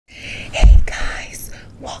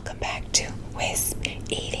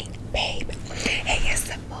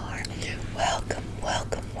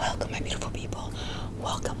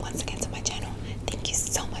once again to my channel. Thank you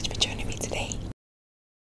so much for joining me today.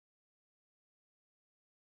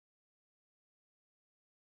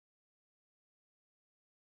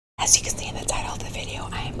 As you can see in the title of the video,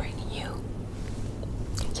 I am bringing you,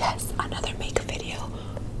 yes, another makeup video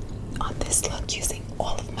on this look using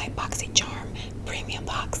all of my BoxyCharm Premium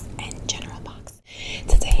Box and General Box.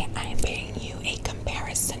 Today I am bringing you a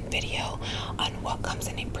comparison video on what comes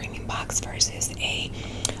in a Premium Box versus a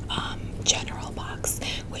General Box,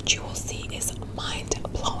 which you will see is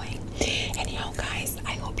mind-blowing. Anyhow guys,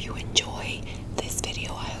 I hope you enjoy this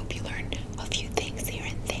video. I hope you learn a few things here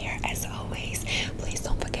and there. As always, please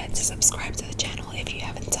don't forget to subscribe to the channel if you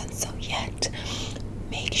haven't done so yet.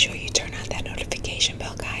 Make sure you turn on that notification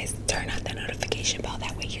bell, guys. Turn on the notification bell.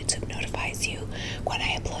 That way YouTube notifies you when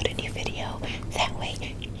I upload a new video. That way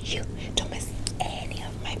you don't miss any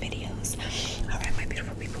of my videos. Alright, my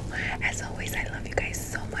beautiful people. As always, I love you guys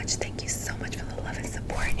so much. Thank you so much for the love and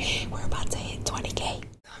support. We're about to hit 20K. So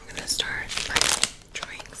I'm going to start by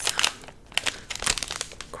drawing some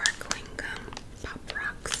crackling pop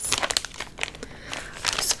rocks.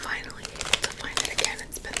 I was finally able to find it again.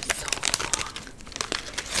 It's been so long.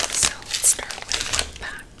 So let's start with one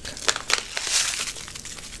pack.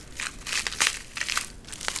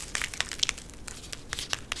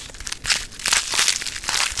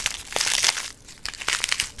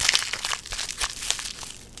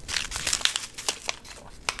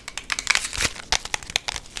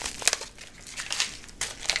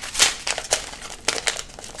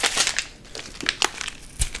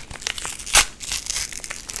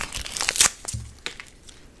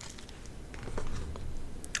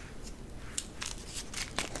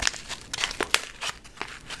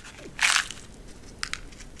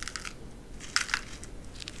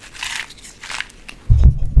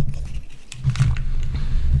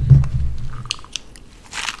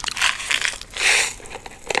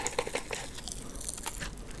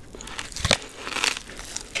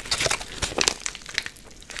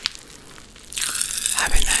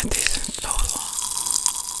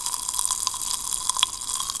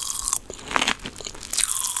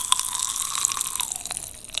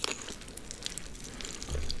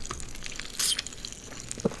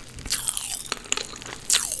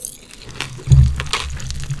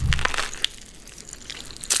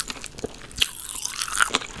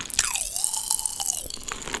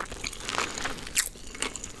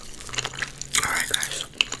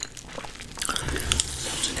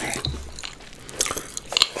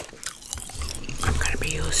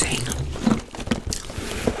 Using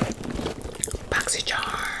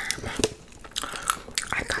BoxyCharm.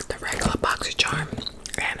 I got the regular BoxyCharm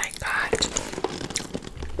and I got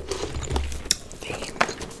the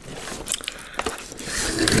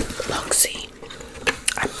Boxy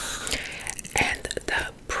and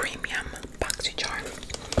the premium BoxyCharm.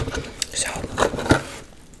 So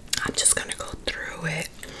I'm just gonna go through it.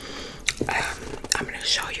 I'm gonna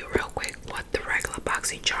show you real quick what the regular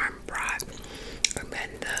BoxyCharm brought, and then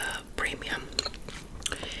the premium,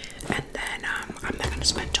 and then I'm not going to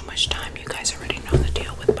spend too much time. You guys already know the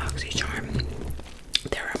deal with BoxyCharm.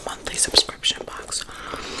 They're a monthly subscription box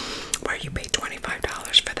where you pay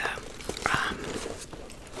 $25 for the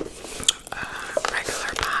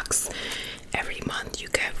regular box. Every month you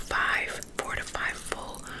get 4 to 5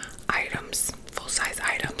 full items, full-size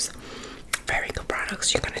items. Very good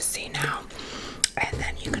products you're going to see now. And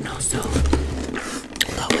then you can also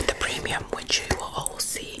go with the premium, which you will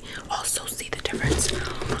also see the difference.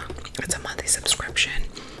 It's a monthly subscription.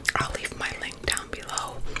 I'll leave my link down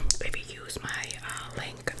below. If you use my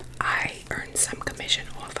link, I earn some commission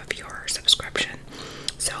off of your subscription.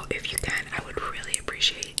 So if you can, I would really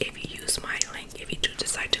appreciate if you use my link if you do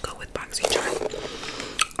decide to go with BoxyCharm.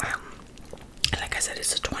 Like I said,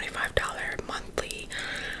 it's a $25 monthly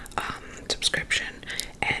subscription,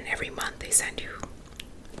 and every month they send you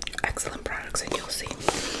excellent products, and you'll see.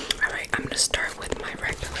 Alright, I'm going to start with my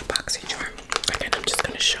regular BoxyCharm. Again, I'm just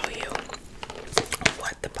going to show you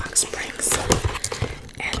what the box brings,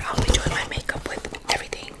 and I'll be doing my makeup with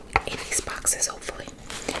everything in these boxes, hopefully.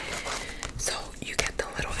 So you get the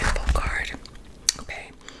little info card,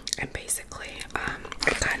 okay, and basically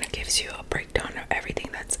it kind of gives you a breakdown of everything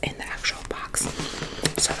that's in the actual box.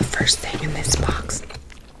 So the first thing in this box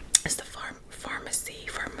is the Pharmacy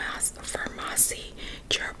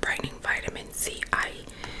Pure Brightening Vitamin C eye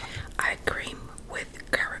cream with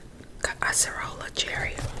acerola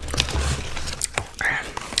cherry.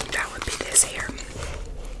 That would be this here.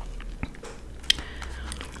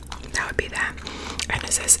 That would be that. And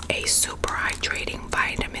it says a super hydrating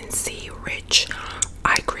vitamin C rich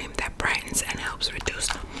eye cream that brightens and helps reduce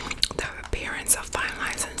the appearance of fine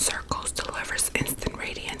lines and circles, delivers instant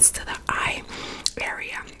radiance ingredients to the eye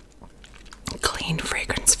area. Clean,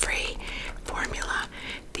 fragrance-free formula.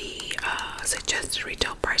 The suggested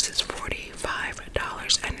retail price is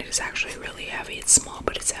 $45, and it is actually really heavy. It's small,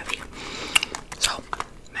 but it's heavy. So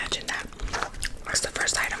imagine that. That's the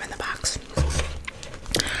first item in the box.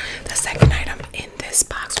 The second item in this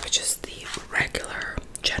box, which is the regular,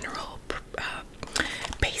 general,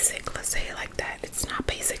 basic, let's say it like that. It's not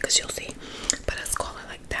basic because you'll see, but let's call it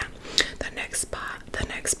like that. The next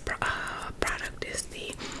product is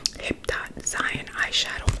the Hip Dot Zion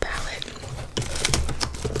eyeshadow palette.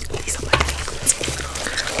 These are my favorites.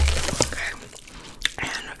 Okay.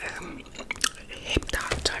 And Hip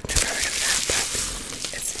Dot, I've never heard of that, but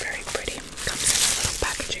it's very pretty. Comes in a little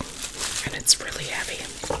packaging, and it's really heavy.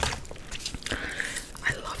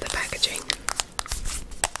 I love the packaging.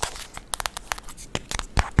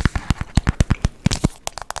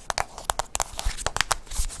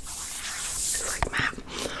 It's like matte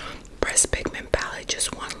breast pigment palette.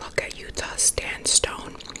 Just one look at Utah's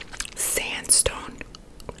sandstone.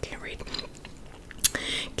 Can't read.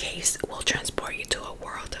 Case will transport you to a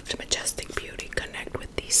world of majestic beauty. Connect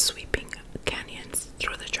with these sweeping canyons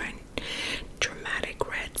through the dramatic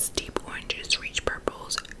reds, deep oranges, rich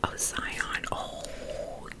purples of Zion. Oh,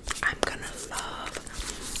 I'm gonna love.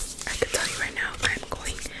 I can tell you right now, I'm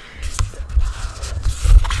going to love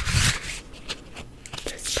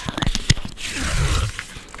this palette.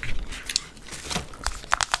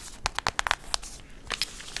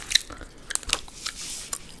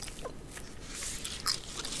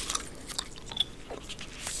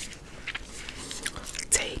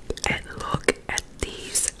 Take a look at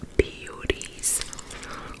these beauties.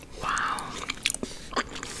 Wow.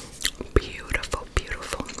 Beautiful,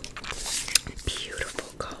 beautiful, beautiful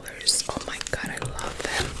colors. Oh my god, I love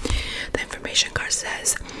them. The information card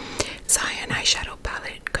says Zion eyeshadow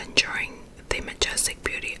palette, conjuring the majestic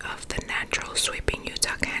beauty of the natural sweeping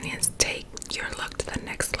Utah canyons. Take your look to the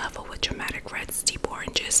next level with dramatic reds, deep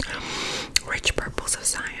oranges, rich purples of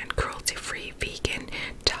Zion, cruelty-free, vegan,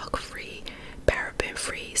 talc-free,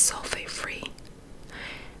 paraben-free, sulfate-free,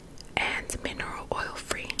 and mineral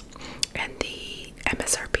oil-free. And the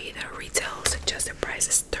MSRP, the retail suggested price,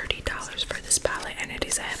 is $30 for this palette, and it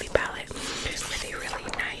is a heavy palette with a really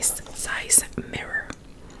nice size mirror.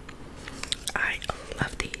 I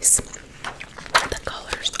love these. The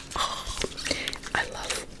colors. Oh, I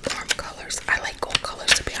love warm colors. I like gold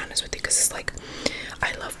colors, to be honest with you, because it's like,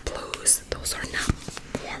 I love blues. Those are not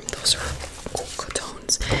warm. Those are cool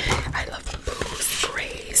tones. I love blues,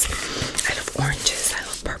 grays. I love oranges. I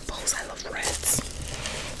love purples. I love reds.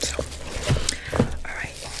 So,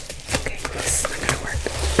 alright. Okay, this is not gonna work.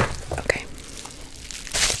 Okay.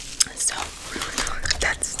 So,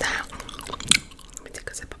 that's that. Let me take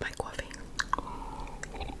a sip of my coffee.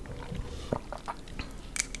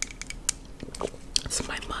 It's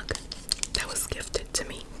my mug that was gifted to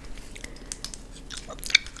me.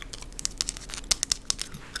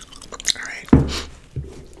 Alright.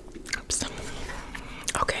 Oops.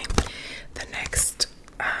 Okay. The next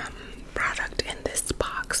product in this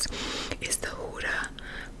box is the Huda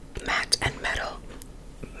Matte and Metal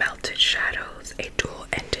Melted Shadows, a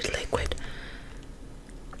dual-ended liquid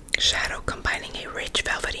shadow combining a rich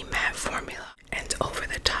velvety matte formula and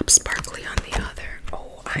over-the-top sparkly on the other.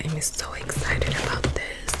 Oh, I am so excited about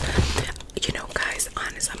this. You know, guys,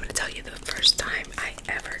 honest, I'm gonna tell you, the first time I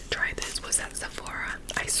ever tried this was at Sephora.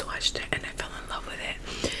 I swatched it and I fell in love with it.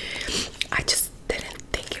 I just didn't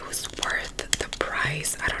think it was worth the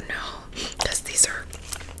price. I don't know, because these are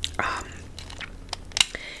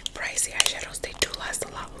pricey eyeshadows. They do last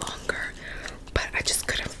a lot longer, but I just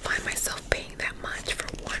couldn't find myself paying that much for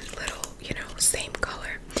one little, you know, same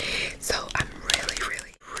color. So I'm really,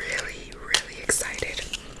 really, really, really excited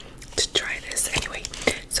to try this. Anyway,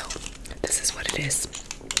 so this is what it is.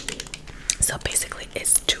 So basically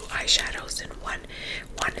it's two eyeshadows in one.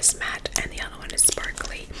 One is matte and the other one is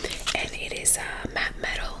sparkly, and it is a matte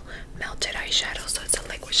metal melted eyeshadow, so it's a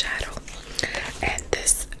liquid shadow, and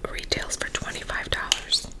this retails for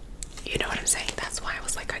 $25. You know what I'm saying? That's why I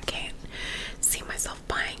was like, I can't see myself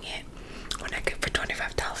buying it. When I get for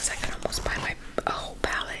 $25, I can almost buy my whole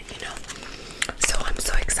palette, you know. So I'm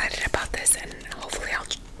so excited about this, and hopefully I'll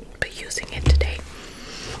be using it today.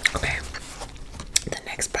 Okay. The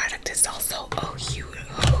next product is also a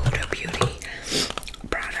Huda Beauty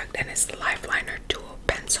product, and it's Life Liner Dual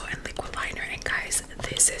Pencil and Liquid Liner. And guys,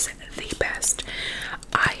 this is the best.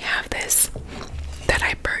 I have the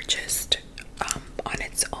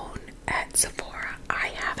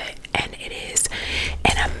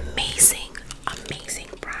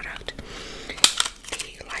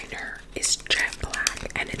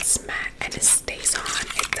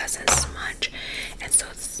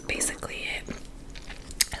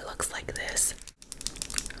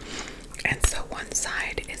one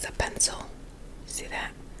side is a pencil. See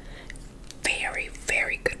that? Very,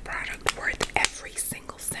 very good product, worth every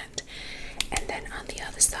single cent. And then on the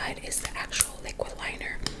other side is the actual liquid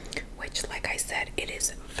liner, which, like I said, it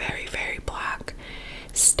is very, very black.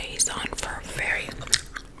 Stays on for a very,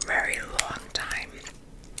 very long time.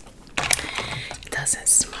 It doesn't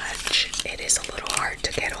smudge. It is a little hard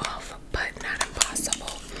to get off, but not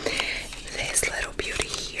impossible. This little beauty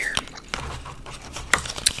here.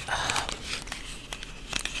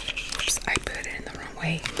 Oops, I put it in the wrong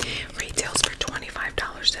way. Retails for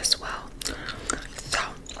 $25 as well. So,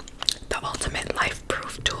 the ultimate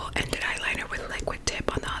life-proof dual ended eyeliner with liquid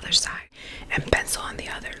tip on the other side and pencil on the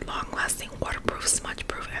other. Long-lasting, waterproof,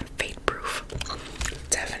 smudge-proof, and fade-proof.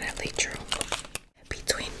 Definitely true.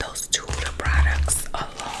 Between those two products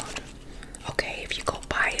alone, okay, if you go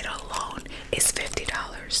buy it alone, it's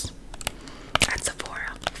 $50. At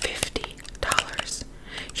Sephora, $50.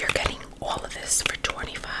 You're getting all of this for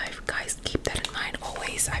 $25. Guys, keep that in mind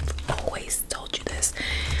always. I've always told you this.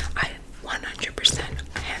 I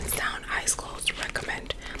 100% hands down, eyes closed,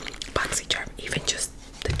 recommend BoxyCharm. Even just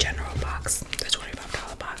the general box, the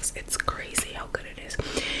 $25 box. It's crazy how good it is.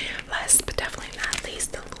 Last but definitely not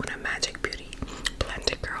least, the Luna Magic Beauty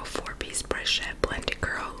Blended Girl 4-piece brush set. Blended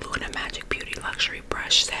Girl Luna Magic Beauty Luxury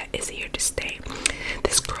Brush Set is here to stay.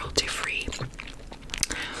 This cruelty-free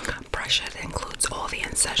brush set includes all the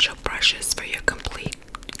essential brushes for you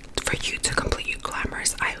to complete your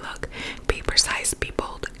glamorous eye look. Be precise, be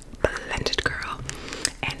bold, blended girl,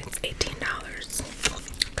 and it's $18.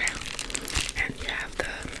 Okay, and you have the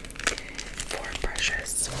 4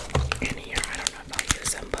 brushes in here. I don't know if I'll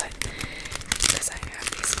use them, but because I have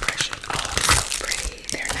these brushes, oh, so pretty.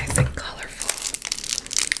 They're nice and colorful.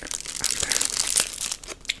 Okay.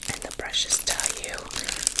 And the brushes tell you,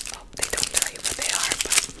 oh, they don't tell you what they are,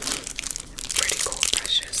 but pretty cool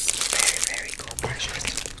brushes. Very, very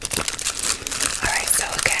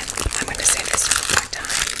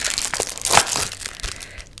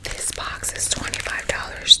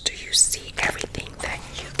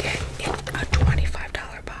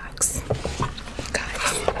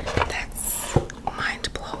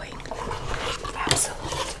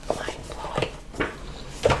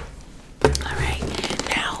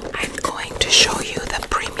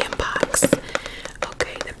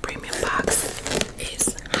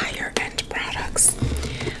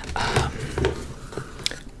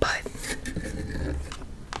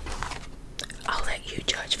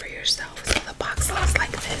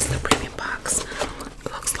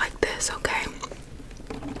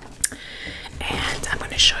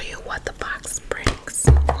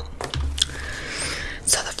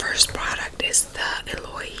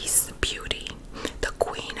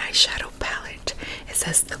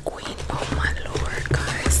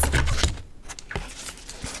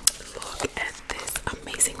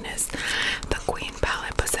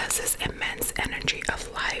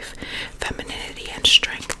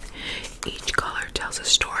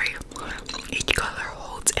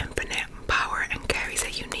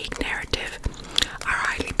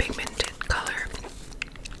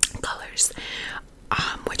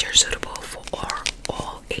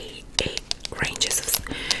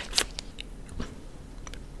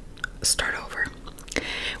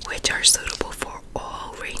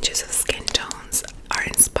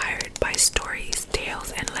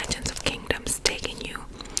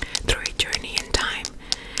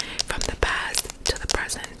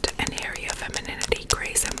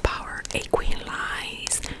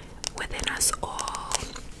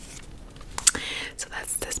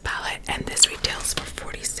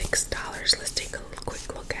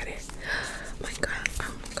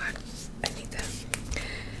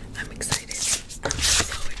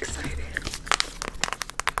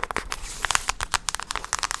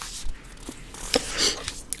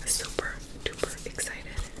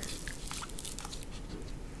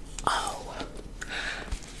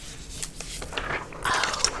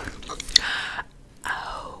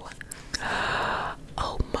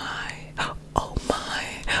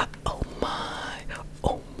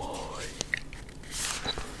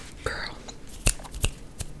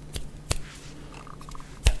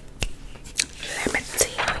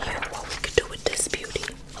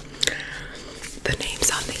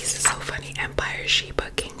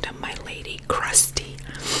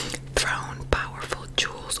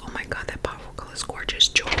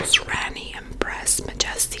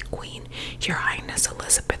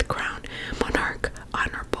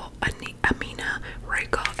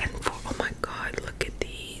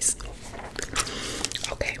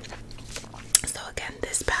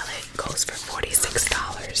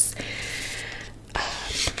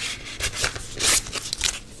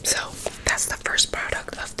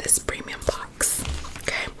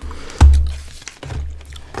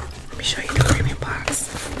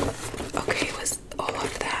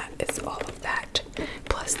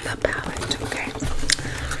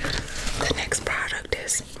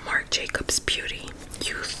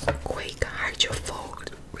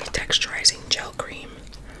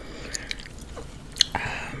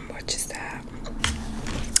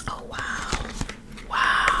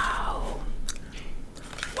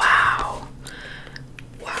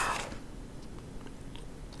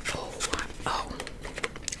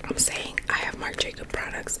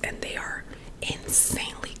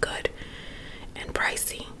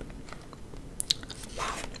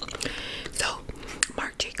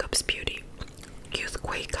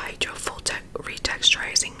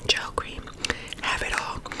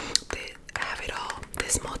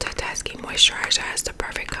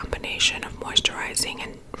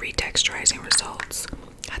texturizing results.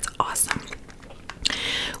 That's awesome.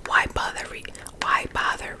 Why bother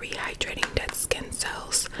rehydrating dead skin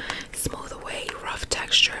cells? Smooth away rough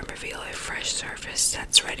texture and reveal a fresh surface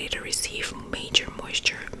that's ready to receive major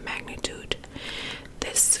moisture magnitude.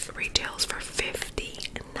 This retails for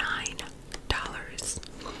 $59.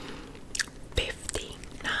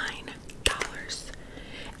 $59.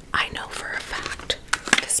 I know for a fact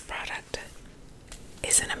this product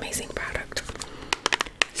is an amazing product.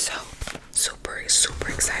 So super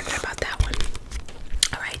excited about that one.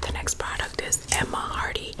 Alright, the next product is Emma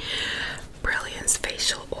Hardy Brilliance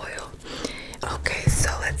Facial Oil. Okay, so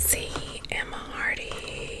let's see. Emma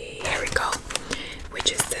Hardy. There we go.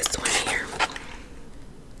 Which is this one here.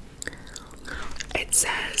 It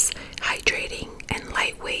says hydrating and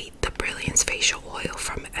lightweight, the Brilliance Facial Oil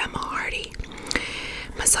from Emma Hardy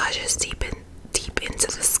massages deep into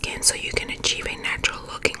the skin so you can achieve a natural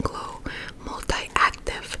looking glow.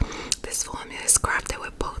 Multi-active. This formula is crafted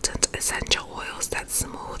with potent essential oils that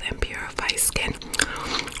smooth and purify skin,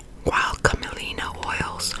 while camelina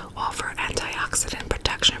oils offer antioxidant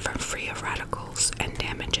protection from free radicals and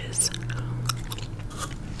damages.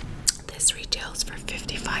 This retails for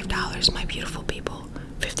 $55, my beautiful people.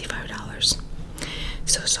 $55.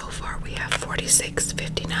 So far we have 46,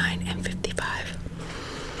 59, and 55.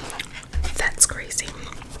 That's crazy.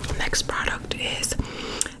 Next product is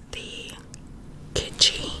the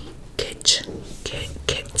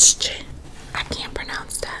I can't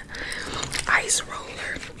pronounce that. Ice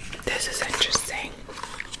roller. This is interesting.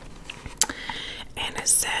 And it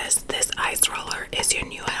says this ice roller is your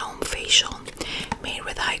new at-home facial made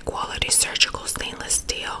with high-quality surgical stainless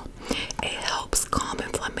steel. It helps calm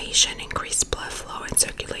inflammation, increase blood flow and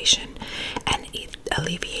circulation, and it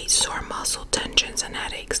alleviates sore muscle tensions and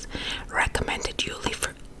headaches. Recommended daily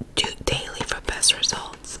for best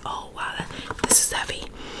results. Oh wow, this is heavy.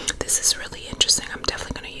 This is really interesting. I'm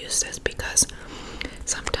definitely going to use this because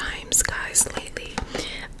sometimes, guys, lately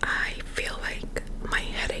I feel like my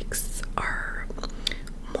headaches are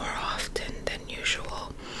more often than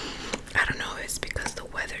usual. I don't know, it's because the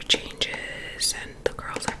weather changes and the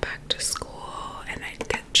girls are back to school and I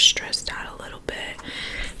get stressed out a little bit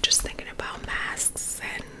just thinking about masks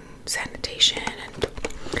and sanitation, and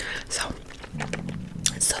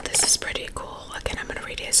so this is pretty cool. Again, I'm gonna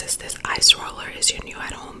read it. It says this ice roller is your new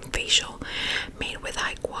at-home facial made with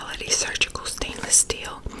high-quality surgical stainless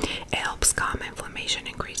steel. It helps calm inflammation,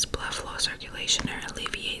 increase blood flow, circulation, and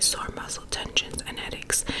alleviate sore muscle tensions and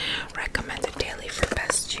headaches. Recommended daily for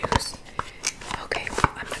best use. Okay,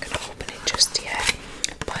 I'm not gonna open it just yet,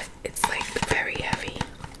 but it's like very heavy.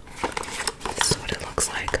 This is what it looks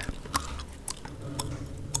like.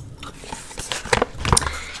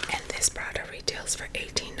 And this product retails for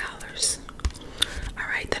 $18.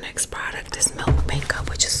 Alright, the next product is Milk Makeup,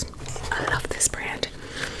 which is, I love this brand.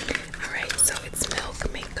 Alright, so it's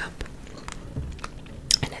Milk Makeup.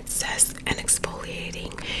 And it says an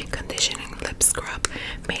exfoliating, conditioning lip scrub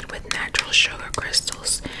made with natural sugar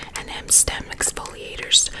crystals and stem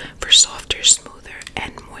exfoliators for softer, smoother,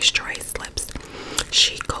 and moisturized lips.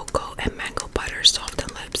 Sheet cocoa and mango butter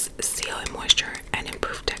soften lips, seal in moisture, and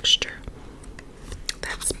improve texture.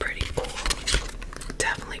 That's pretty cool.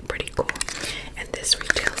 Definitely pretty cool. And this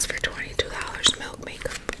retails for $22. Milk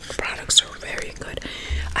Makeup products are very good.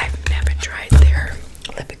 I've never tried their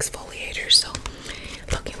lip exfoliator, so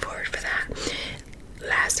looking forward for that.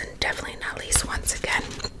 Last and definitely not least, once again,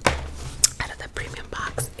 out of the premium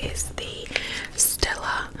box is the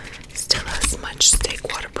Stella Smudge Stick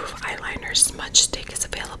Waterproof Eyeliner. Smudge Stick is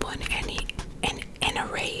available in an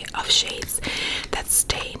array of shades that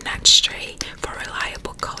stay not stray for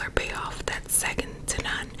reliable color payoff that's second to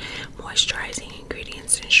none. Moisturizing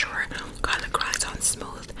ingredients ensure color glides on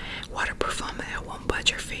smooth, waterproof formula that won't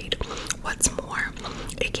budge or fade. What's more,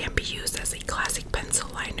 it can be used as a classic pencil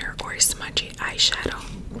liner or a smudgy eyeshadow.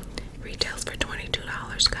 Retails for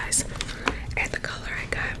 $22, guys. And the color I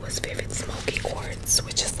got was Vivid Smoky Quartz,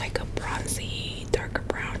 which is like a bronzy, darker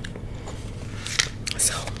brown.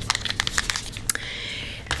 So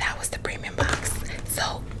that was the premium box.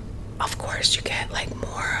 So of course you get like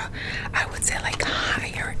more, I would say like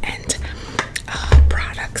higher end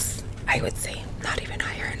products. I would say not even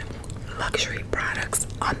higher end, luxury products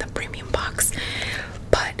on the premium box.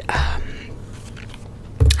 But I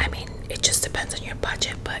mean, it just depends on your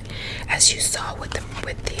budget. But as you saw with the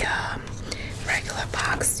regular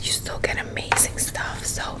box, you still get amazing stuff.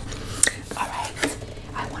 So alright,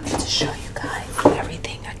 I wanted to show you guys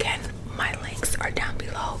everything. Again, my links are down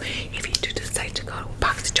below. If you do decide to go to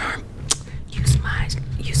BoxyCharm, use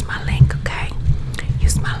my link, okay?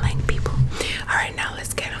 Use my link, people. Alright, now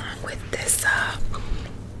let's get on with this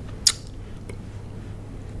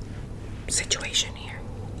situation here.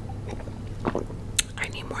 I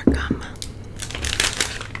need more gum.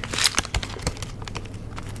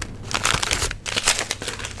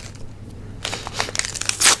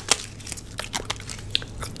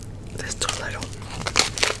 That's too little.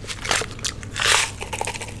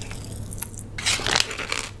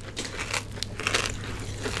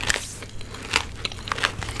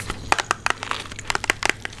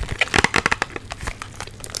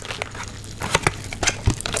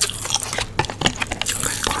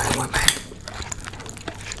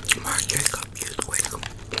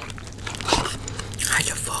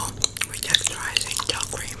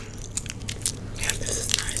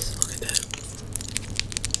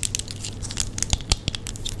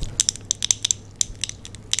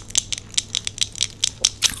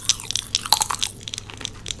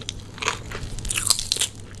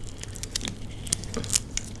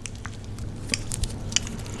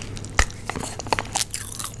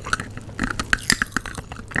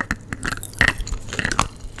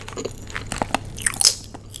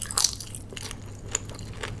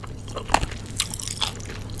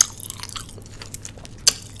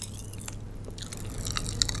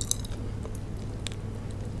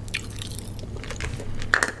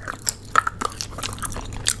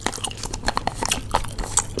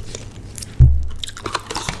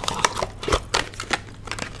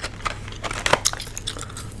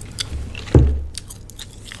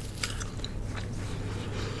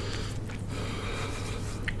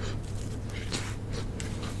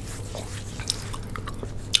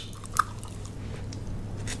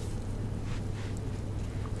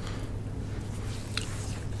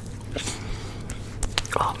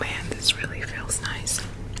 Oh man, this really feels nice.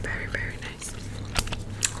 Very, very nice.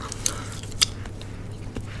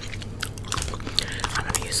 I'm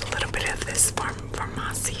going to use a little bit of this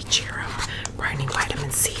BoxyCharm Brightening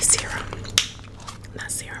Vitamin C Serum.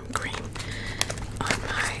 Not serum, cream. On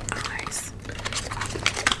my eyes.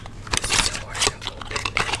 So hard to open.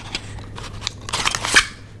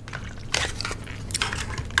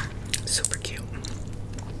 Super cute.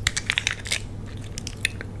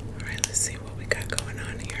 Alright, let's see what we got going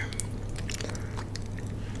on here.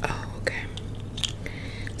 Oh, okay.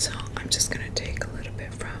 So I'm just gonna take a little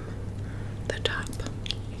bit from the top.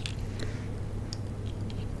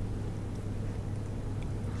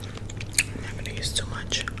 I'm not gonna use too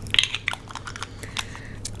much.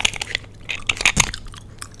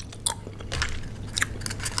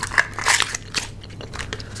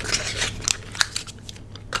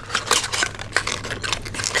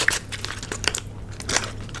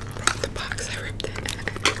 Broke the box, I ripped it.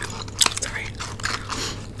 Sorry.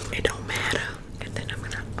 It don't matter. And then I'm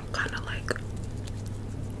kind of like,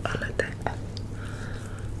 I'll let that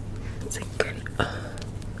sink in.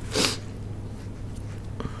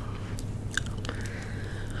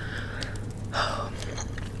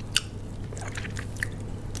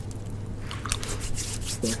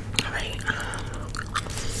 Alright.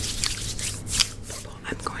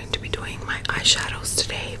 I'm going to be doing my eyeshadows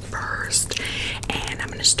today first. And I'm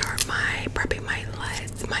going to start prepping my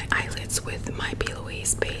eyelids with my B.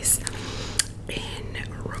 Louise base in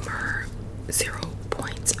Rumor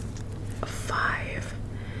 0.5.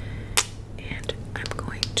 And I'm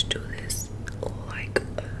going to do this like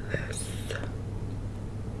this.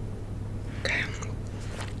 Okay.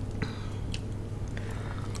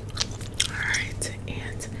 Alright,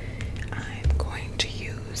 and I'm going to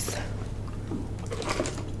use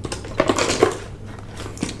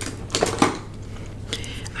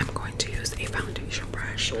a foundation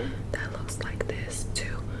brush that looks like this to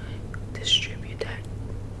distribute that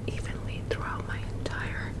evenly throughout my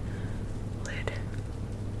entire lid.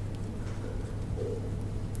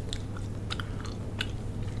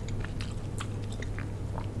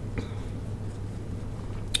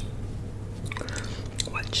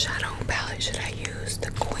 What shadow palette should I use?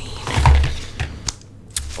 The Queen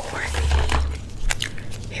or the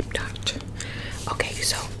Hip Dot? Okay,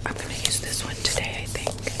 so I'm gonna use this one today, I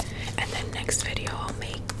think. And then next video I'll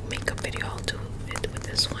make a video, I'll do it with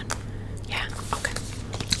this one. Yeah, okay.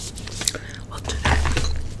 We'll do that.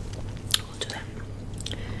 We'll do that.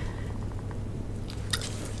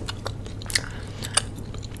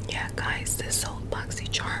 Yeah, guys, this whole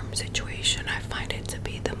BoxyCharm situation, I find it to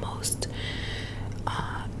be the most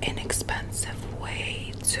inexpensive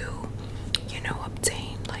way to, you know,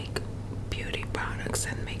 obtain like beauty products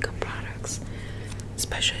and makeup products.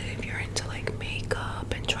 Especially if you're into like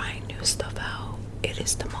makeup and trying new stuff out, it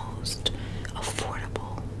is the most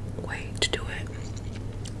affordable way to do it.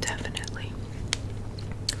 Definitely.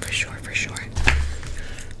 For sure, for sure.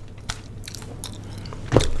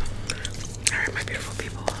 Alright, my beautiful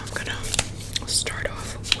people, I'm gonna start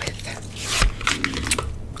off with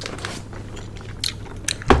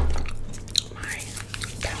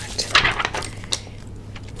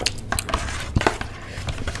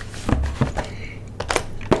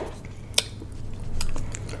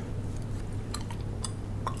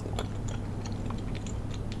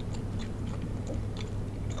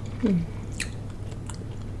I'm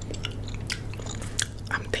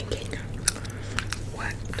thinking,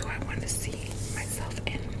 what do I want to see myself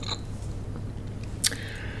in?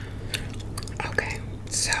 Okay,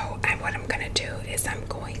 so what I'm gonna do is I'm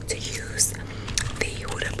going to use the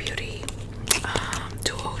Huda Beauty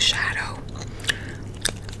Duo Shadow.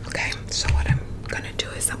 Okay, so what I'm gonna do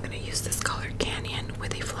is I'm gonna use this color Canyon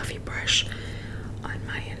with a fluffy brush on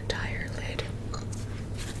my entire lid,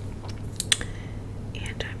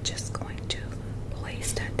 and I'm just going to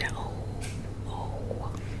place that down.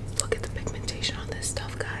 Oh, look at the pigmentation on this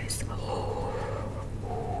stuff, guys. Oh,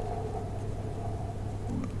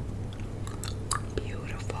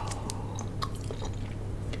 beautiful,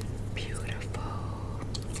 beautiful.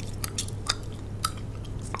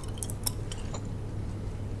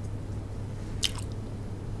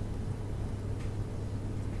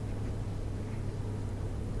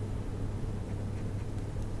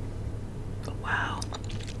 Wow.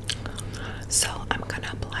 So I'm gonna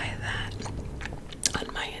apply that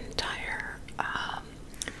on my entire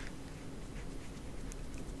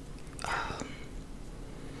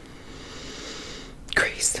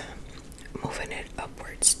crease, moving it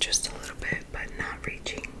upwards just a little bit, but not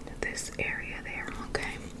reaching this area there.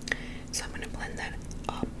 Okay, so I'm gonna blend that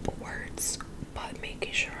upwards, but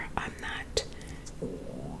making sure I'm not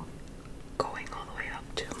going all the way up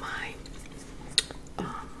to my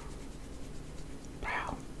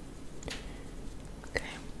brow. Okay.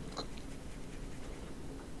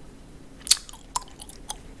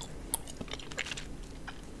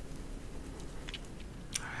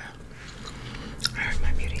 Alright,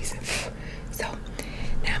 my beauties. So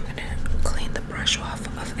now I'm gonna clean the brush off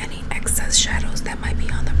of any excess shadows that might be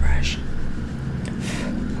on the brush.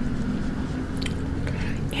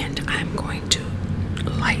 And I'm going to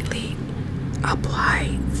lightly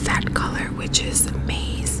apply that color, which is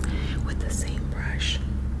Maze, with the same brush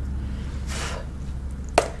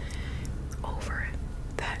over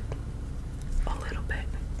that a little bit,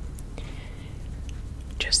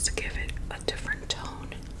 just to give it a different tone.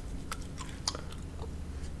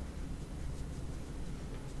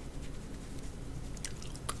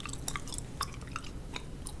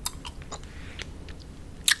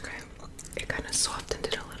 Okay, it kind of softened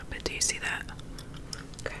it a little bit. Do you see that?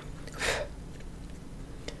 Okay.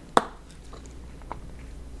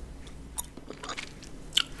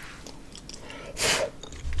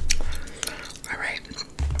 Alright,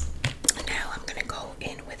 now I'm gonna go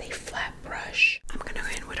in with a flat brush. I'm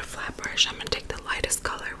gonna take the lightest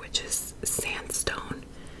color, which is sandstone.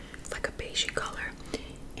 It's like a beigey color.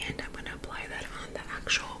 And I'm gonna apply that on the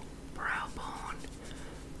actual brow bone.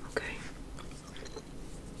 Okay.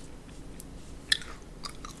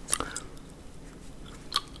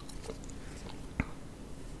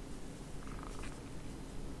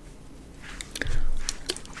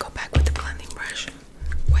 Go back with the blending brush,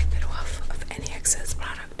 wipe it off of any excess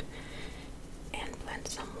product, and blend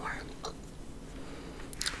some more.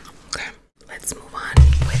 Okay,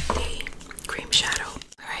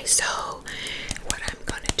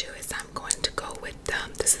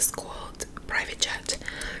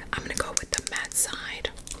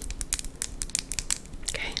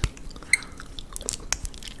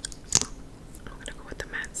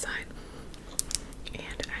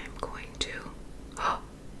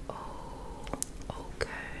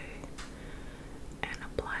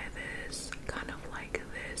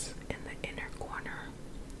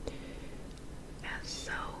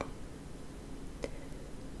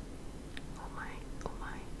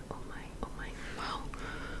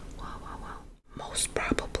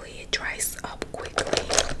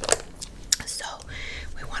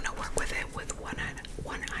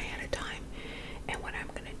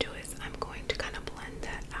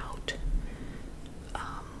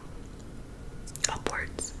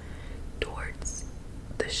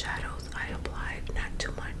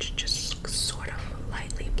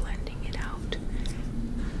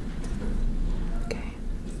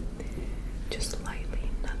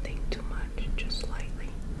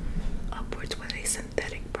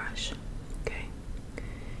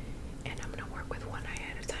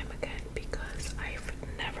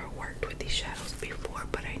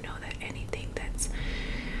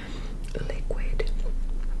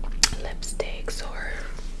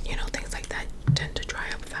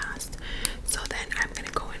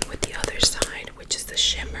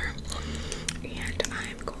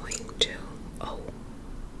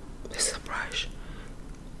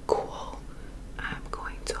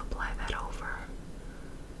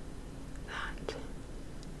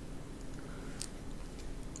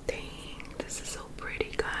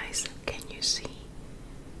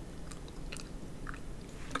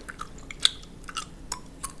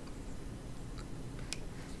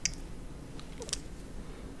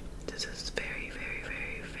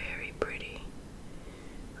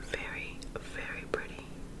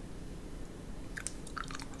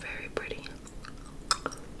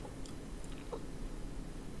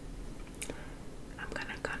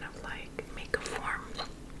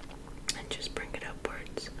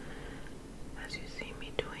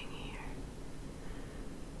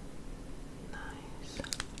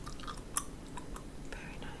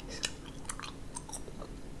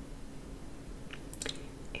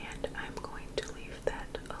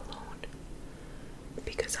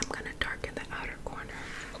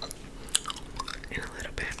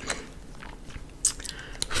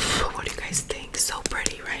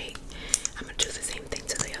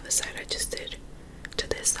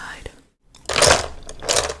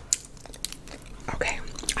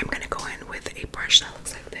 brush that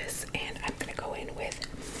looks like this, and I'm gonna go in with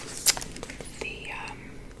the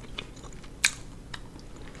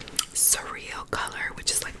surreal color,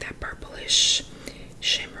 which is like that purplish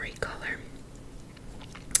shimmery color,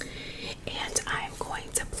 and I'm going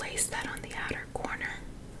to place that on the outer corner.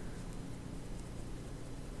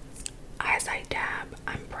 As I dab,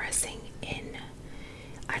 I'm pressing in.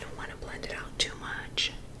 I don't want to blend it out too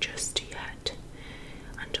much just yet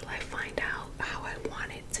until I find out how I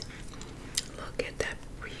want it. Look at that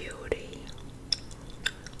beauty.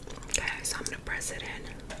 Okay, so I'm gonna press it in.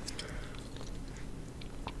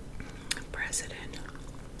 Press it in.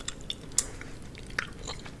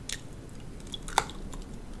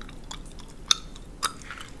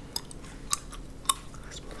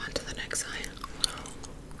 Let's move on to the next side.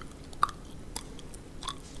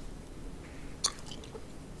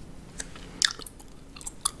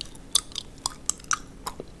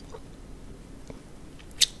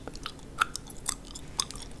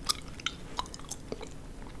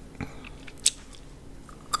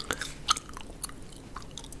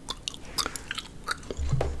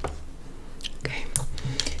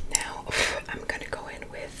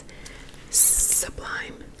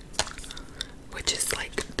 Sublime, which is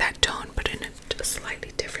like that tone but in a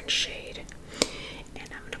slightly different shade, and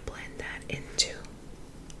I'm gonna blend that into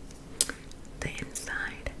the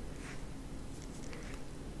inside.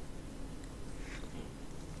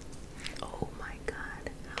 Oh my god,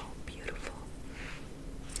 how beautiful.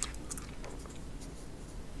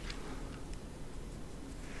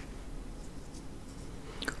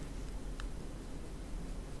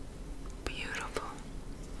 Beautiful.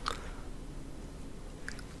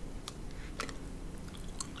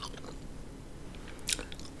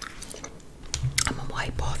 I'm gonna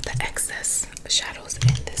wipe off the excess shadows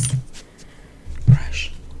in this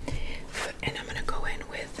brush, and I'm gonna go in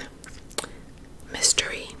with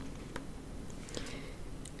Mystery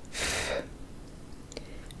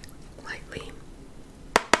lightly,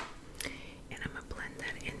 and I'm gonna blend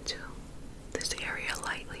that into this area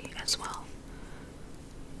lightly as well.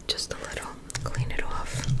 Just a little. Clean it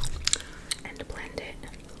off and blend it.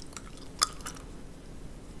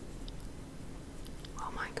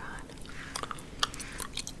 Oh my god.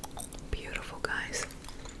 Beautiful, guys.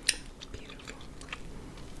 Beautiful.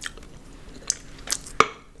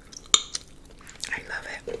 I love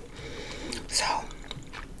it. So,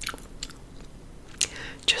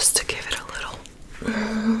 just to give it a little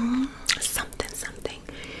something,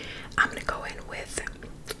 I'm gonna go in with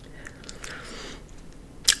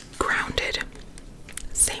Grounded,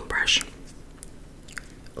 same brush,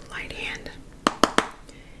 light hand,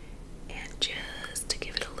 and just to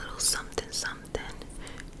give it a little something,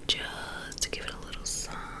 just to give it a little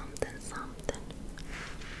something.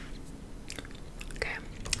 Okay.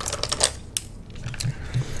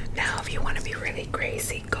 Now, if you want to be really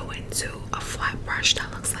crazy, go into a flat brush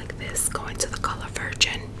that looks like this. Go into the color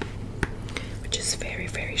Virgin, which is very,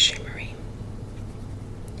 very shimmery,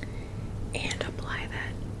 and apply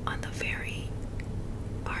that on the very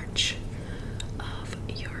arch of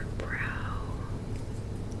your brow.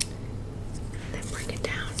 Then bring it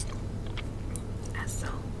down as so.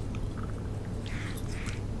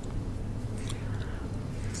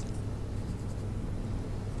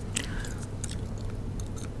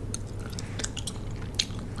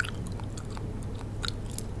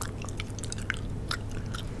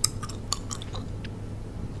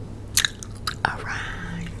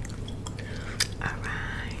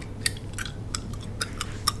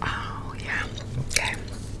 Oh yeah. Okay.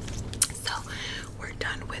 So we're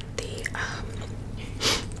done with the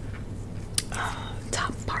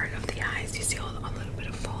top part of the eyes. You see a little bit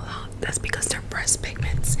of fallout. That's because they're breast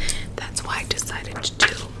pigments. That's why I decided to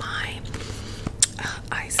do my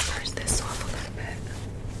eyes first. This off a little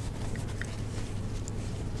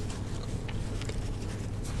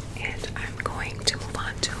bit, and I'm going to move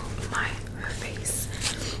on to my face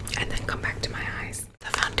and then come back to my eyes. The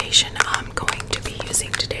foundation I'm going to be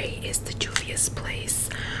using today is the Juvia's Place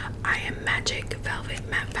I Am Magic Velvet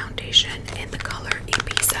Matte Foundation in the color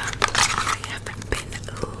Ibiza. I have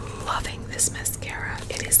been loving this mascara.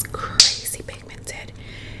 It is crazy pigmented.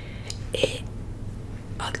 A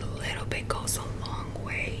little bit goes a long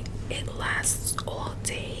way. It lasts all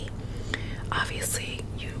day. Obviously,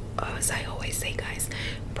 as I always say, guys,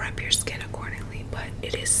 prep your skin accordingly, but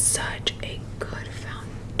it is such a good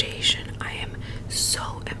foundation. I am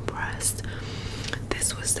so impressed.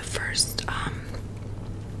 This was the first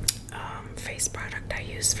face product I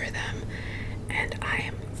used for them, and I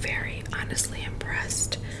am very honestly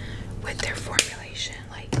impressed with their formulation.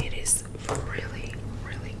 Like, it is really,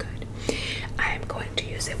 really good. I am going to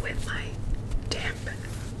use it with my damp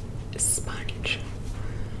sponge.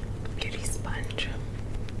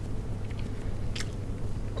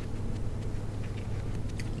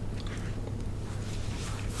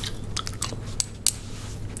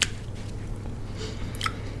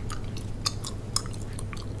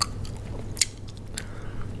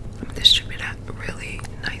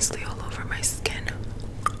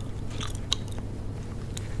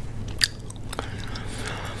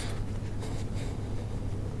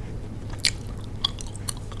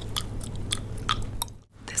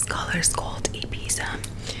 concealer is called Ibiza,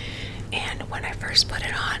 and when I first put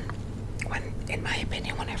it on, in my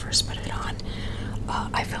opinion, when I first put it on,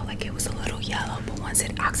 I felt like it was a little yellow, but once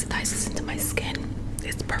it oxidizes into my skin,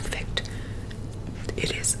 it's perfect.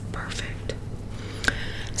 It is perfect.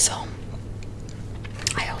 So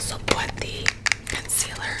I also bought the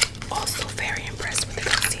concealer. Also very impressed with the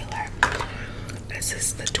concealer. This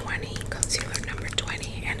is the 20 concealer, number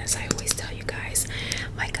 20, and as I always tell you guys,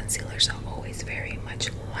 my concealers are always very much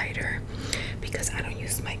lighter because I don't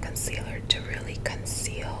use my concealer to really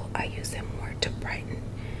conceal. I use it more to brighten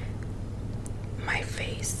my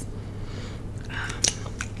face.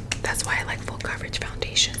 That's why I like full coverage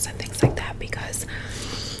foundations and things like that, because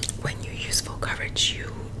when you use full coverage,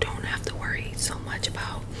 you don't have to worry so much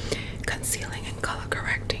about concealing and color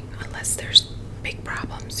correcting unless there's big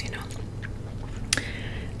problems, you know.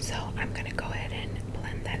 So I'm gonna go ahead and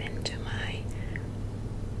blend that into my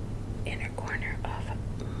inner corner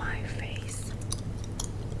of my face.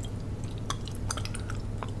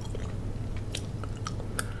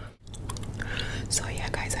 So yeah,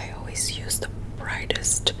 guys, I always use the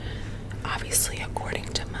brightest, obviously according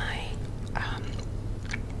to my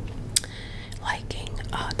liking,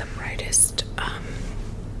 the brightest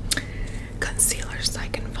concealers I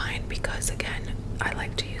can find, because again, I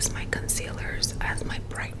like to use my concealers as my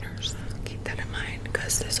brighteners. Keep that in mind,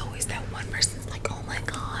 because there's always that one person's like, oh my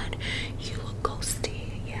god, you look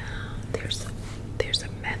ghosty. Yeah, there's a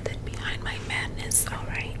method behind my madness, all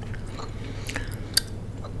right.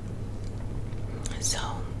 So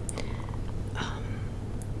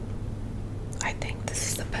I think this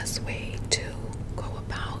is the best way to go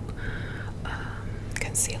about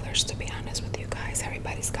concealers, to be honest with you guys.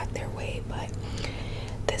 Everybody's got their way, but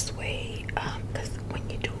this way, because when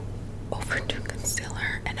you do overdo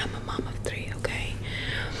concealer, and I'm a mom of 3, okay,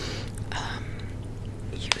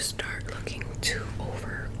 you start looking too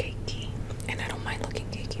over cakey, and I don't mind looking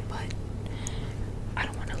cakey, but I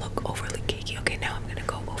don't want to look overly cakey. Okay, now I'm gonna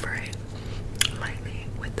go over it lightly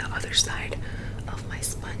with the other side of my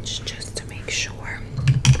sponge just to make sure.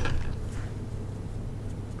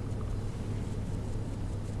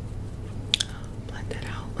 Blend it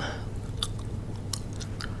out.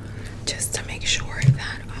 Just to make sure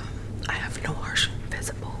that I have no harsh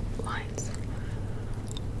visible lines.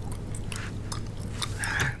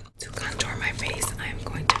 To contour my face, I'm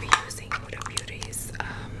going to be using Huda Beauty's,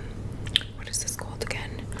 what is this called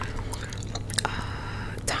again?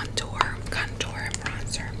 Contour and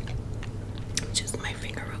bronzer. Just my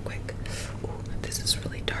finger real quick. Ooh, this is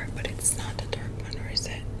really dark, but it's not the dark one, or is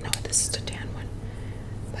it? No, this is the tan one.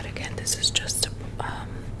 But again, this is just to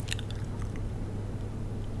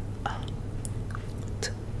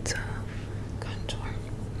contour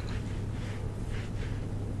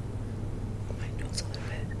my nose a little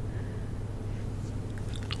bit.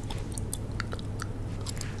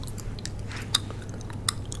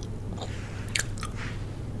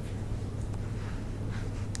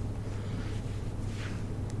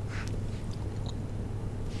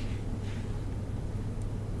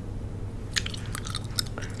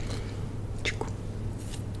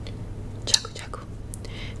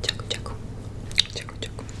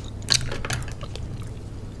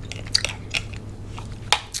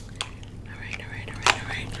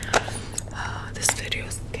 This video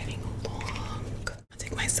is getting long. I'll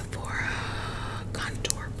take my Sephora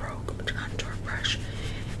contour brush,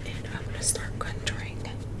 and I'm gonna start contouring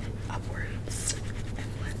upwards and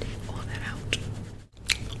blending all that out.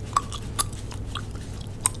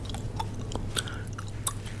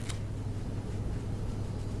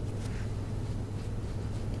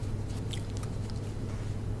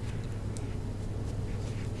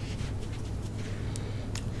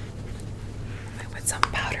 With some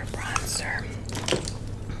powder bronzer.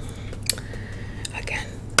 Again,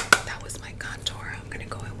 that was my contour. I'm gonna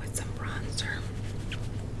go in with some bronzer.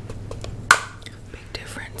 Big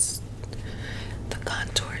difference. The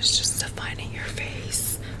contour is just defining your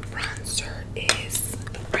face. Bronzer is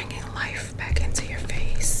bringing life back into your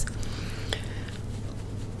face.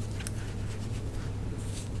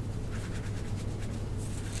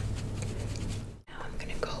 Now I'm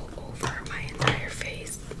gonna go over my entire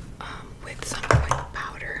face with some white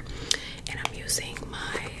powder, and I'm using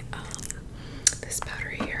my this powder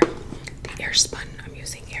here, the Airspun. I'm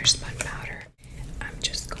using Airspun powder. I'm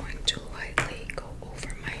just going to lightly go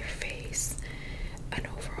over my face and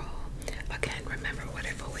overall. Again, remember what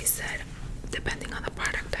I've always said, depending on the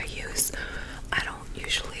product I use, I don't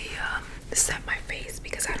usually set my face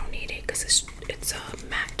because I don't need it, because it's a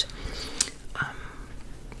matte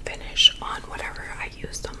finish on whatever I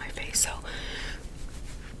used on my face. So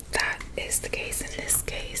that is the case in this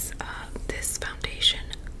case. This foundation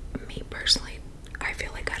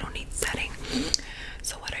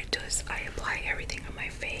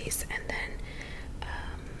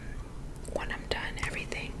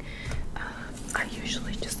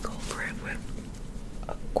with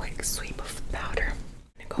a quick sweep of powder.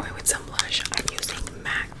 I'm gonna go in with some blush. I'm using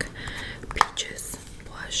MAC Peaches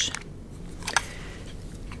blush.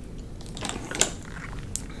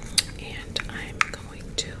 And I'm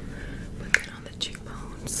going to put that on the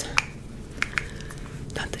cheekbones.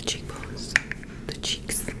 Not the cheekbones, the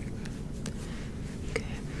cheeks. Okay.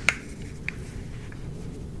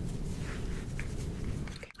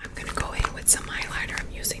 I'm gonna go in with some highlighter.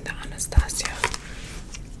 I'm using the Anastasia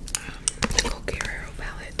Guerrero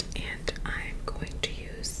palette, and I'm going to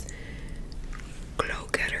use Glow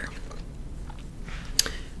Getter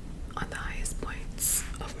on the highest points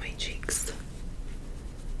of my cheeks.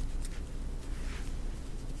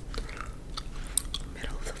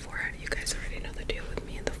 Middle of the forehead. You guys already know the deal with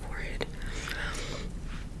me in the forehead.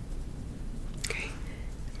 Okay,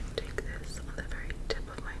 take this on the very tip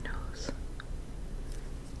of my nose.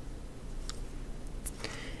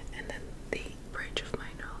 And then the bridge of my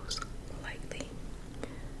nose, lightly.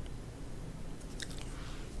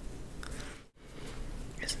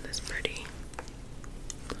 Isn't this pretty?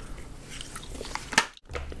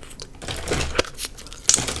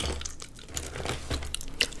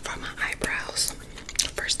 For my eyebrows, the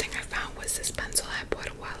first thing I found was this pencil I bought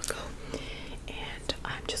a while ago, and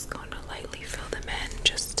I'm just going to lightly fill them in,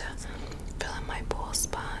 just to fill in my bald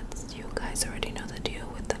spots. You guys already know the deal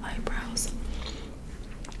with the eyebrows.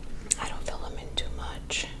 I don't fill them in too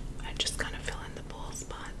much. I just kind of fill in the bald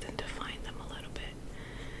spots and define them a little bit.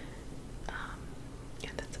 Yeah,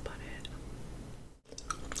 that's about it.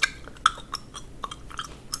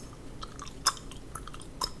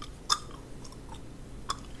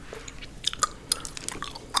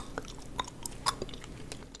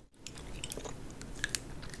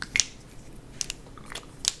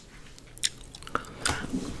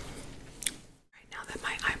 Now that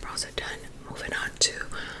my eyebrows are done, moving on to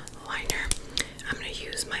liner. I'm going to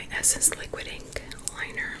use my Essence Liquid Ink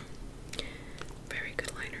liner. Very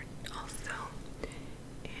good liner also.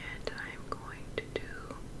 And I'm going to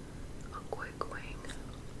do a quick wing.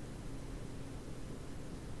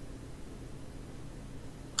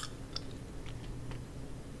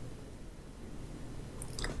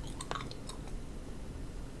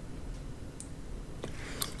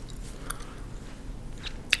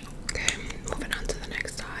 Okay, moving on to the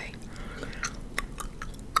next eye.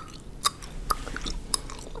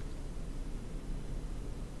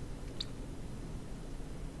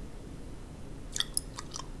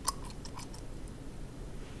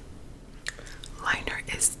 Liner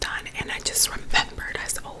is done, and I just remembered,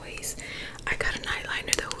 as always, I got an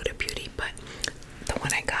eyeliner, the Huda Beauty, but the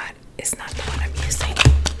one I got is not the one I'm using.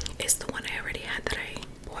 It's the one I already had that I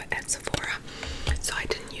bought at Sephora. So I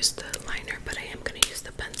didn't use the liner, but I am going to use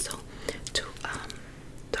the pencil to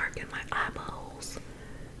darken my eyeballs.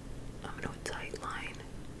 I'm going to tight line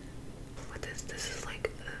with this. This is like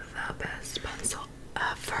the best pencil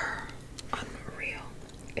ever. Unreal.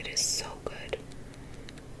 It is so good.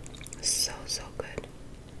 So good.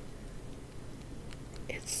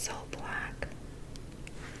 It's so black.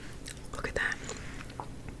 Look at that.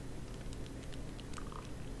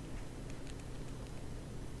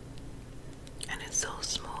 And it's so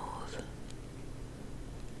smooth.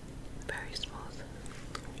 Very smooth.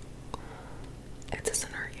 It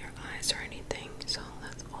doesn't hurt your eyes or anything, so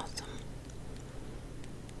that's awesome.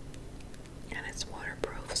 And it's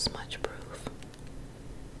waterproof, smudge proof,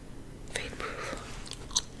 fade proof.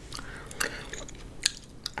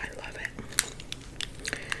 I love it.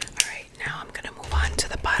 Alright, now I'm gonna move on to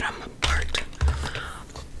the bottom part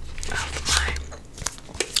of my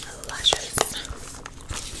lashes.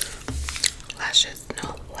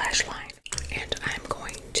 Lash line. And I'm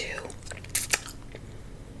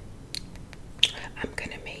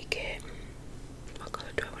gonna make it, what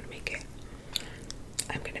color do I want to make it?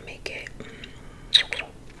 I'm gonna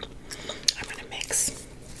mix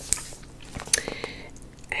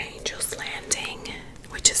Angel's Landing,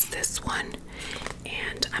 which is this one,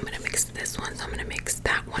 and I'm gonna mix this one, so I'm gonna mix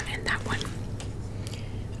that one and that one.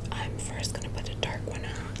 I'm first gonna put a dark one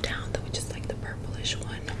down, which is like the purplish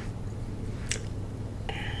one,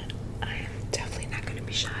 and I am definitely not gonna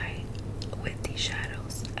be shy with these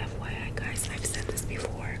shadows. FYI guys, I've said this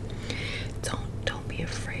before, don't be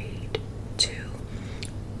afraid to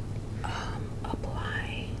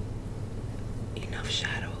apply enough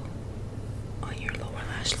shadow on your lower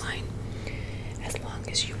lash line. As long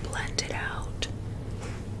as you blend it out,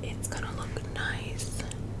 it's gonna look nice.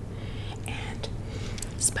 And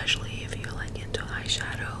especially if you're like into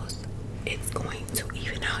eyeshadows, it's going to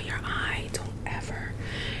even out your eye. Don't ever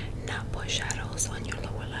not put shadows on your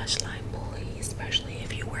lower lash line, please. Especially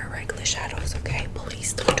if you wear regular shadows, okay?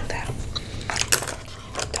 Please don't do that.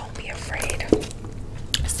 Don't be afraid.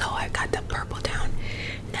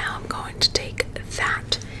 to take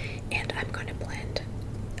that and I'm going to blend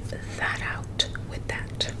that out with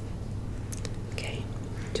that. Okay,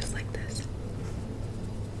 just like this.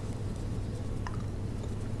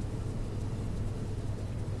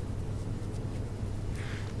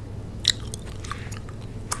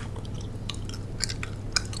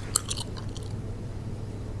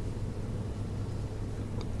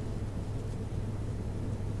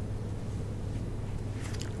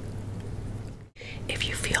 If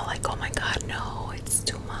you feel like, oh my god, no, it's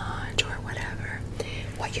too much or whatever,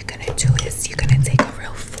 what you're gonna do is you're gonna take a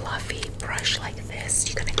real fluffy brush like this.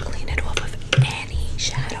 You're gonna clean it off of any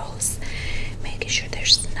shadows, making sure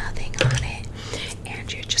there's nothing on it,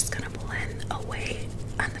 and you're just gonna blend away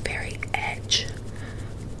on the very edge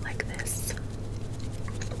like this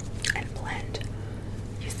and blend.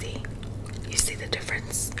 You see the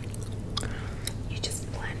difference? You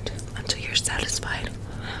just blend until you're satisfied.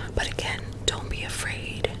 But again, don't be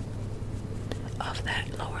afraid of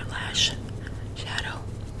that lower lash shadow,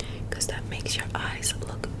 because that makes your eyes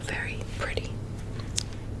look very pretty.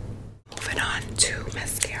 Moving on to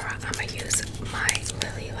mascara, I'm gonna use my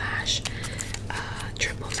Lily Lash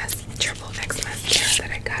triple X mascara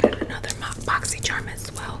that I got in another BoxyCharm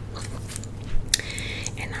as well.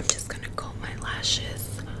 And I'm just gonna comb my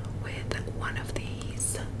lashes with one of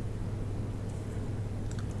these.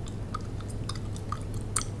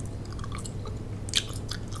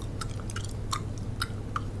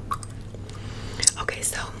 Okay,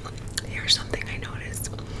 so here's something I noticed.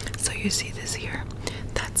 So you see this here?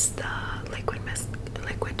 That's the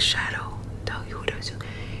liquid shadow.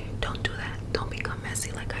 Don't do that. Don't become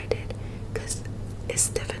messy like I did, because it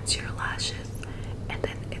stiffens your lashes and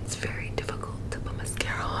then it's very difficult to put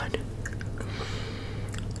mascara on.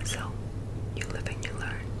 So you live and you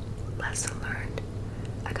learn. Lesson learned.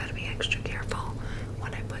 I gotta be extra careful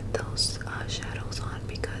when I put those shadows on,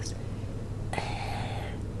 because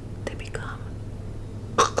they become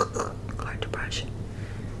hard to brush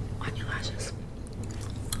on your lashes.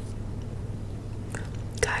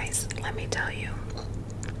 Guys, let me tell you,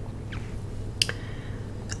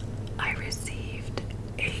 I received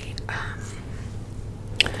a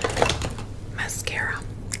mascara,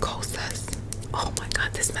 Kosas. Oh my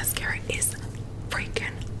god, this mascara is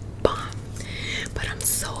freaking bomb. But I'm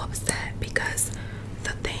so upset because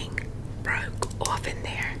the thing broke off in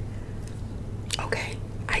there. Okay,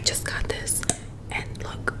 I just got this and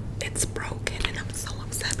look, it's broken, and I'm so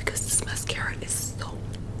upset because this mascara is so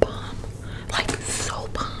bomb, like so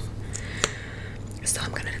bomb. So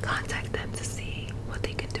I'm gonna contact them to see what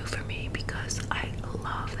they can do for me, because I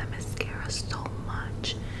love the mascara so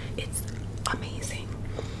much. It's amazing.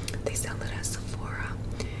 They sell it at Sephora,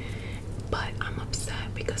 but I'm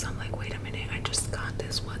upset because I'm like, wait a minute, I just got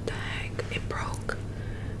this, what the heck, it broke.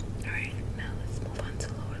 All right, now let's move on to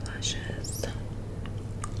lower lashes.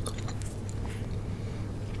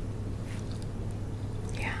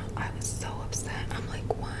 Yeah, I was so upset. I'm like,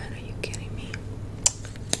 what? Are you kidding me?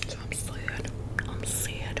 So I'm sad. I'm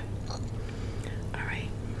sad. All right.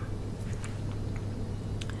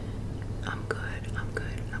 I'm good. I'm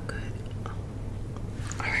good. I'm good.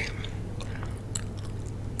 All right.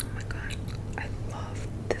 Oh my god, I love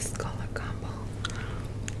this color combo.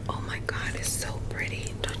 Oh my god, it's so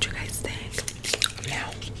pretty. Don't you guys think? Now,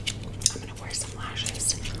 I'm gonna wear some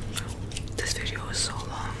lashes. This video is so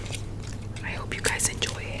long. I hope you guys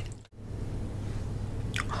enjoy it.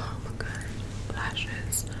 Oh my god,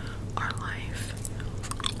 lashes are life.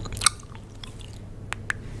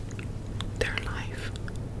 They're life.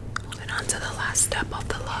 Moving on to the last step of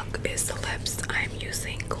the look is the lips. I'm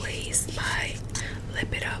using Glaze by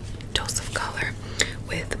Lip It Up Dose of Color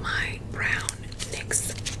with my brown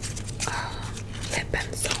NYX lip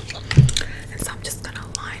pencil. And so I'm just gonna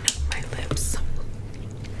line up my lips.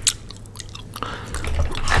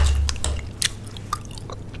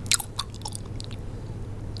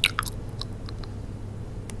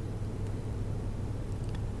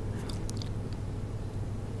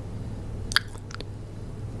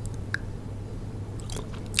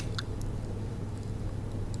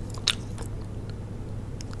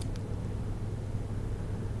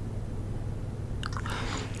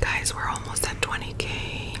 Guys, we're almost at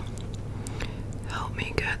 20K. Help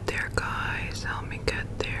me get there, guys. Help me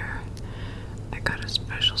get there. I got a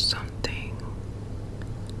special something.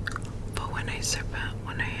 But when I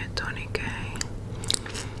hit 20K,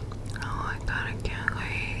 oh my god, I can't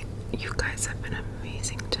wait. You guys have been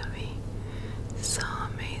amazing to me. So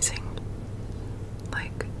amazing.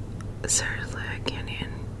 Like, seriously, I can't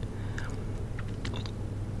even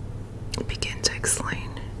begin to explain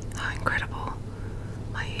how incredible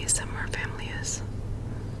my ASMR family is.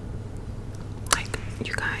 Like,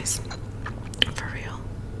 you guys, For real.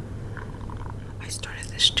 I started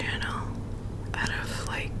this channel out of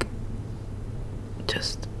like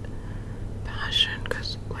just passion,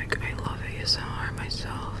 because like I love ASMR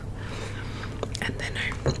myself, and then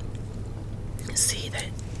I see that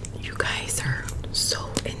you guys are so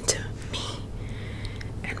into me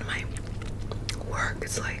and my work.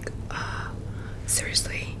 It's like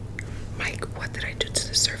seriously, Mike, what did I do to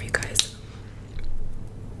deserve you guys?